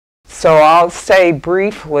So I'll say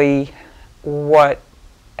briefly what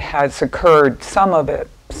has occurred, some of it.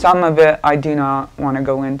 Some of it I do not want to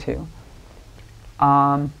go into.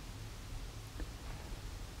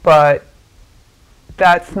 But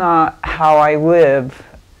that's not how I live.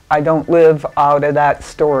 I don't live out of that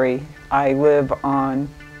story. I live on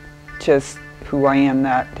just who I am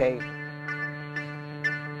that day.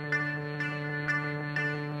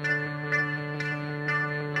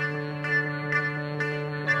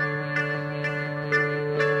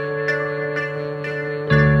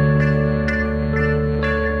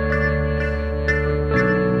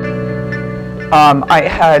 I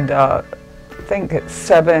had, I think,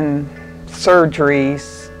 7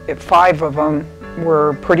 surgeries. 5 of them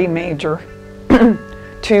were pretty major.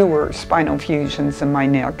 2 were spinal fusions in my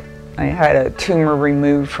neck. I had a tumor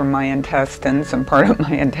removed from my intestines and part of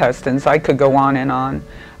my intestines. I could go on and on.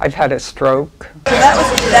 I've had a stroke. So that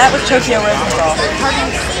was Tokyo Rosenthal. How do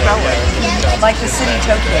you spell it? Like the city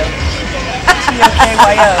Tokyo.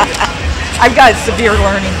 T-O-K-Y-O. I've got severe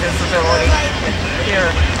learning disability.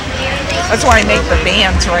 Here. That's why I make the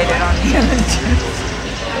bands write it on the images.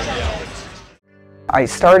 I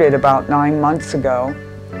started about 9 months ago.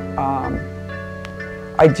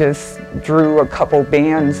 I just drew a couple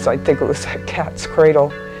bands. I think it was at Cat's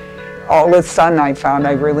Cradle. All of a sudden I found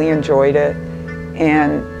I really enjoyed it.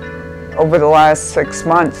 And over the last 6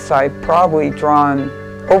 months I've probably drawn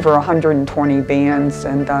over 120 bands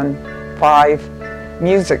and done 5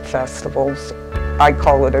 music festivals. I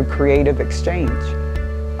call it a creative exchange.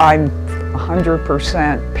 I'm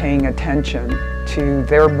 100% paying attention to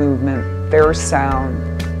their movement, their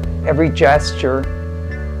sound, every gesture,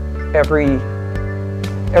 every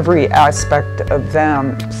aspect of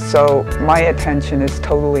them. So my attention is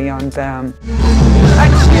totally on them.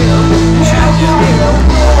 That's you.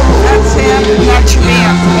 That's him. That's your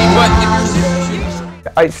man.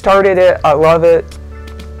 I started it, I love it,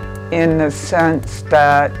 in the sense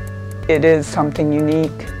that it is something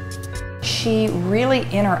unique. She really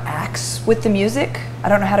interacts with the music. I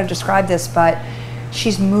don't know how to describe this, but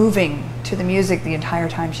she's moving to the music the entire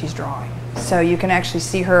time she's drawing. So you can actually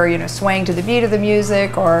see her, swaying to the beat of the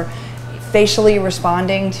music or facially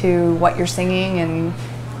responding to what you're singing and,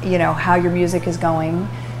 how your music is going.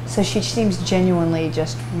 So she seems genuinely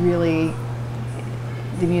just really,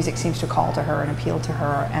 the music seems to call to her and appeal to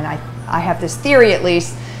her. And I have this theory, at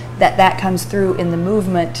least, that comes through in the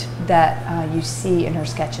movement that you see in her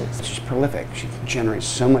sketches. She's prolific. She generates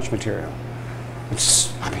so much material.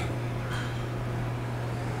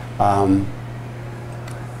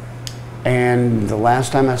 And the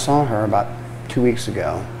last time I saw her, about 2 weeks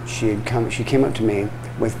ago, she came up to me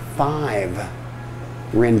with 5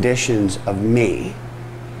 renditions of me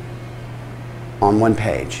on 1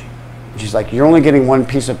 page. She's like, "You're only getting 1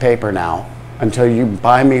 piece of paper now until you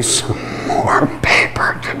buy me some more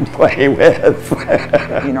paper to play with."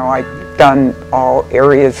 I've done all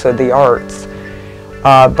areas of the arts,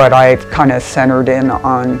 but I've kind of centered in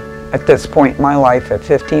on, at this point in my life at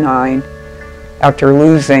 59, after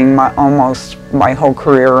losing almost my whole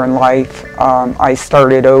career in life, I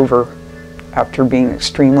started over after being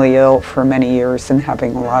extremely ill for many years and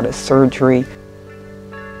having a lot of surgery.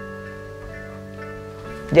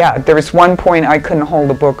 Yeah, there was one point I couldn't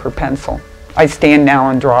hold a book or pencil. I stand now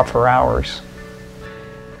and draw for hours.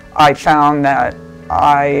 I found that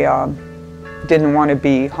I didn't want to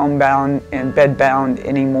be homebound and bedbound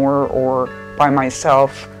anymore or by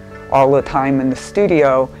myself all the time in the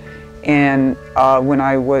studio. And when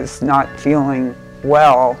I was not feeling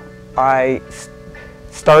well, I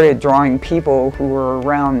started drawing people who were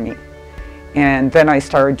around me. And then I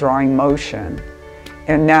started drawing motion.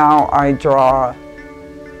 And now I draw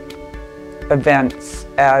events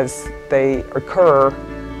as they occur,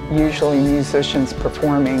 usually musicians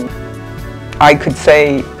performing. I could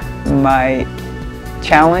say my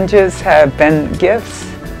challenges have been gifts,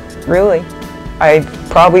 really. I'm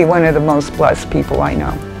probably one of the most blessed people I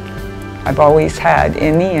know. I've always had,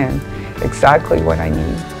 in the end, exactly what I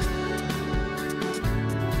need.